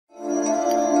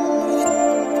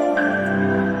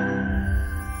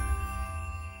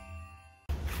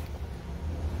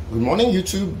Good morning,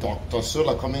 YouTube. Dr.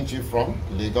 Sola coming to you from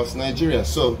Lagos, Nigeria.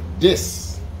 So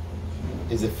this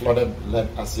is a flooded lead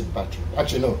acid battery.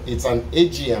 Actually, no, it's an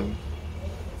AGM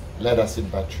lead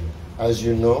acid battery. As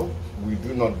you know, we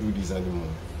do not do this anymore.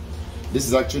 This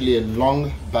is actually a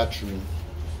long battery,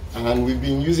 and we've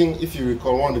been using, if you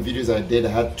recall, one of the videos I did, I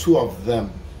had two of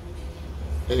them.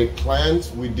 A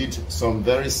client, we did some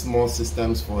very small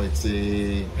systems for, it's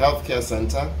a healthcare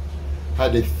center,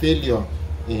 had a failure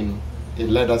in a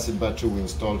lead acid battery we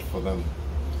installed for them.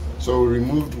 So we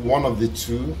removed one of the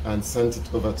two and sent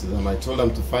it over to them. I told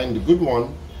them to find the good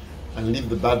one and leave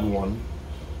the bad one.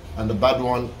 And the bad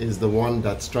one is the one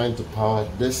that's trying to power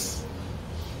this,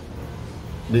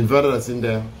 the inverter that's in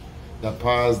there that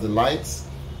powers the lights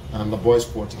and the boys'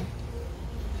 quarter.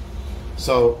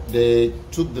 So they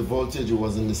took the voltage, it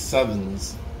was in the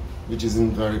 7s, which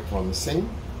isn't very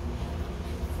promising.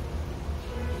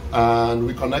 And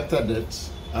we connected it,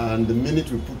 and the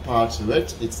minute we put power to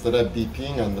it, it started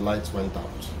beeping and the lights went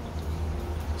out.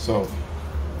 So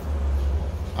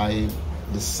I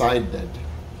decided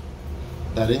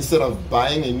that instead of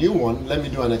buying a new one, let me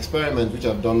do an experiment which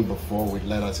I've done before with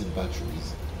lead acid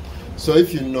batteries. So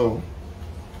if you know,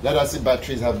 lead acid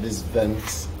batteries have these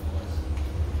vent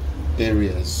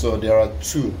areas. So there are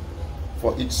two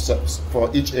for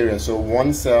each area. So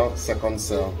one cell, second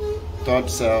cell, third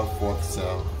cell, fourth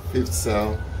cell, fifth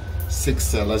cell, sixth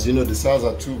cell. As you know, the cells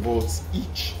are 2 volts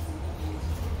each.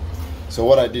 So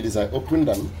what I did is I opened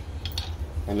them,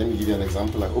 and let me give you an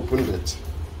example. I opened it,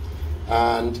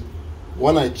 and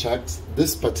when I checked,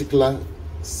 this particular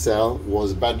cell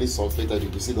was badly sulfated. You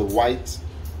can see the white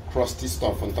crusty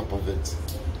stuff on top of it.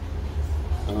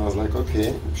 And I was like,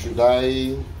 okay, should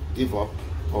I give up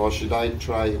or should I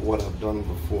try what I've done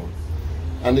before?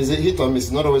 And it's a hit or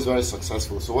miss, not always very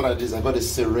successful. So what I did is I got a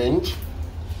syringe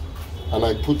and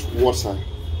I put water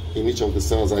in each of the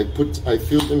cells. I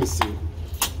filled, let me see.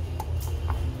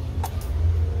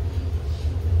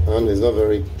 And it's not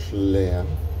very clear.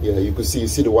 Yeah, you can see, you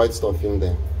see the white stuff in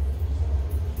there.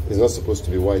 It's not supposed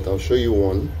to be white. I'll show you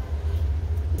one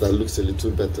that looks a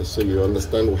little better so you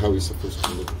understand how it's supposed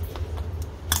to look.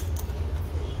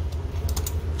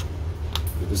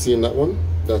 You see in that one?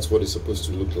 That's what it's supposed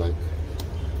to look like.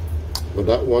 But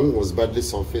that one was badly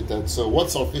sulfated. So what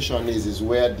sulfation is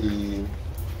where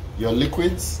your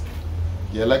liquids,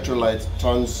 the electrolyte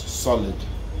turns solid.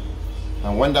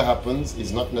 And when that happens,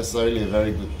 it's not necessarily a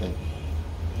very good thing.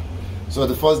 So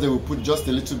the first day we put just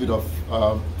a little bit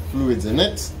of fluids in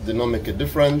it, did not make a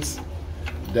difference.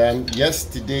 Then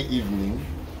yesterday evening,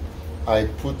 I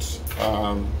put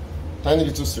tiny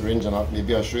little syringe, and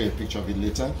maybe I'll show you a picture of it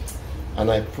later. And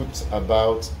I put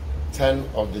about 10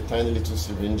 of the tiny little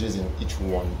syringes in each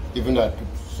one. Even though I put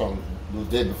some the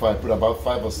day before, I put about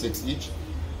 5 or 6 each.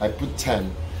 I put 10.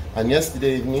 And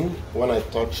yesterday evening, when I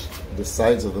touched the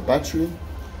sides of the battery,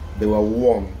 they were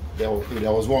warm. They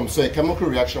was warm. So a chemical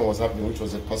reaction was happening, which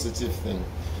was a positive thing.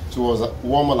 So it was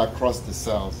warm all across the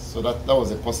cells. So that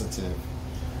was a positive.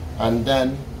 And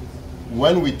then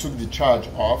when we took the charge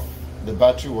off, the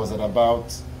battery was at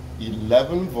about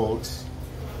 11 volts.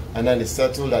 And then it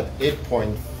settled at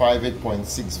 8.5,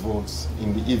 8.6 volts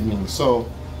in the evening. So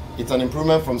it's an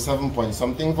improvement from 7 point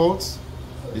something volts.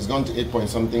 It's gone to 8 point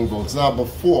something volts. Now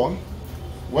before,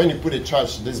 when you put a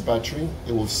charge to this battery,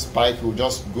 it will spike, it will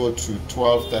just go to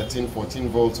 12, 13, 14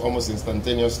 volts almost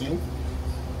instantaneously,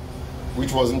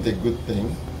 which wasn't a good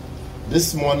thing.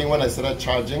 This morning when I started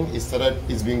charging, it's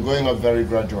been going up very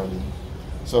gradually.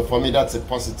 So for me, that's a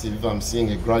positive. I'm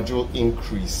seeing a gradual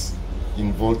increase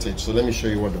in voltage. So let me show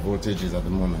you what the voltage is at the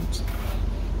moment.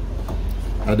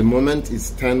 At the moment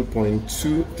it's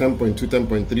 10.2,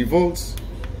 10.3 volts.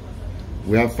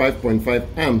 We have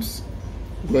 5.5 amps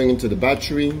going into the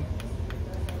battery,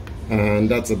 and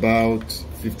that's about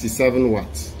 57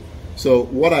 watts. So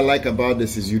what I like about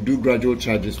this is you do gradual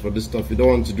charges for this stuff. You don't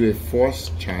want to do a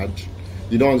forced charge.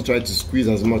 You don't want to try to squeeze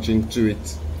as much into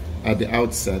it at the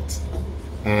outset,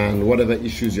 and whatever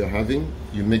issues you're having,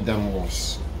 you make them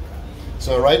worse.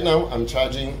 So right now I'm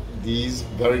charging these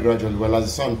very gradually. Well, as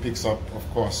the sun picks up, of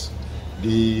course,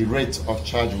 the rate of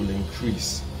charge will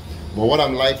increase. But what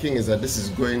I'm liking is that this is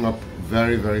going up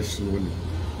very, very slowly.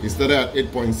 It started at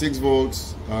 8.6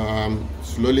 volts,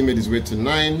 slowly made its way to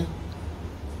 9,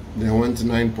 then went to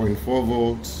 9.4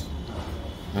 volts,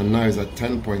 and now it's at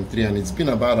 10.3, and it's been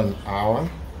about an hour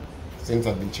since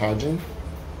I've been charging.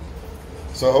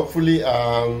 So hopefully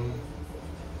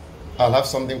I'll have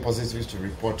something positive to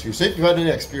report to you. So if you've had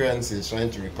any experiences trying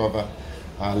to recover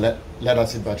lead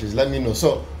acid batteries, let me know.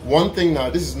 So one thing now,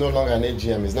 this is no longer an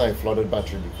AGM, it's now a flooded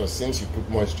battery, because since you put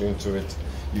moisture into it,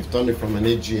 you've turned it from an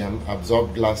AGM,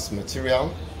 absorbed glass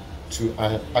material, to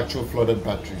an actual flooded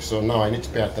battery. So now I need to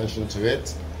pay attention to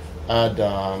it, add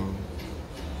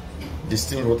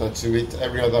distilled water to it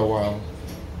every other while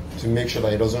to make sure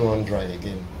that it doesn't run dry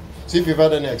again. So if you've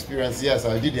had any experience, yes,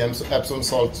 I did the Epsom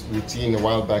salt routine a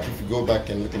while back. If you go back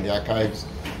and look in the archives,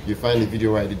 you find the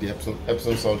video where I did the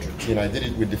Epsom salt routine. I did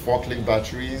it with the 4-click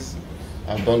batteries,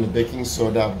 I've done the baking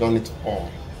soda, I've done it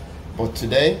all. But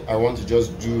today, I want to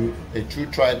just do a true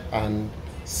tried and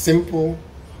simple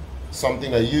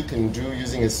something that you can do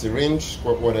using a syringe,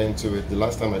 squirt water into it. The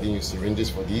last time I didn't use syringes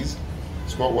for these.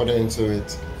 Squirt water into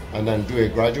it and then do a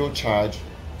gradual charge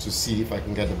to see if I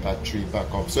can get the battery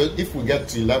back up. So if we get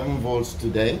to 11 volts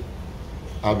today,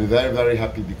 I'll be very, very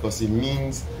happy because it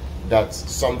means that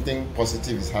something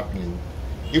positive is happening.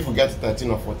 If we get to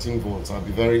 13 or 14 volts, I'll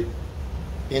be very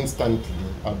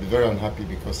unhappy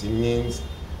because it means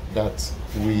that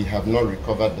we have not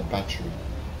recovered the battery.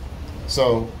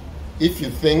 So if you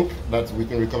think that we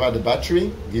can recover the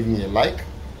battery, give me a like.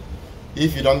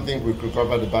 If you don't think we could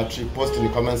recover the battery, post in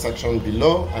the comment section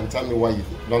below and tell me why you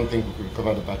don't think we could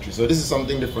recover the battery. So this is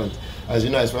something different. As you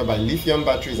know, I swear by lithium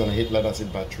batteries and I hate lead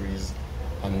acid batteries.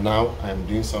 And now I'm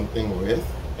doing something with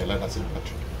a lead acid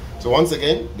battery. So once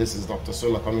again, this is Dr.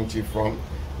 Solar coming to you from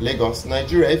Lagos,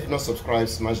 Nigeria. If you're not subscribed,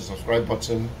 smash the subscribe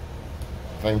button.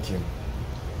 Thank you.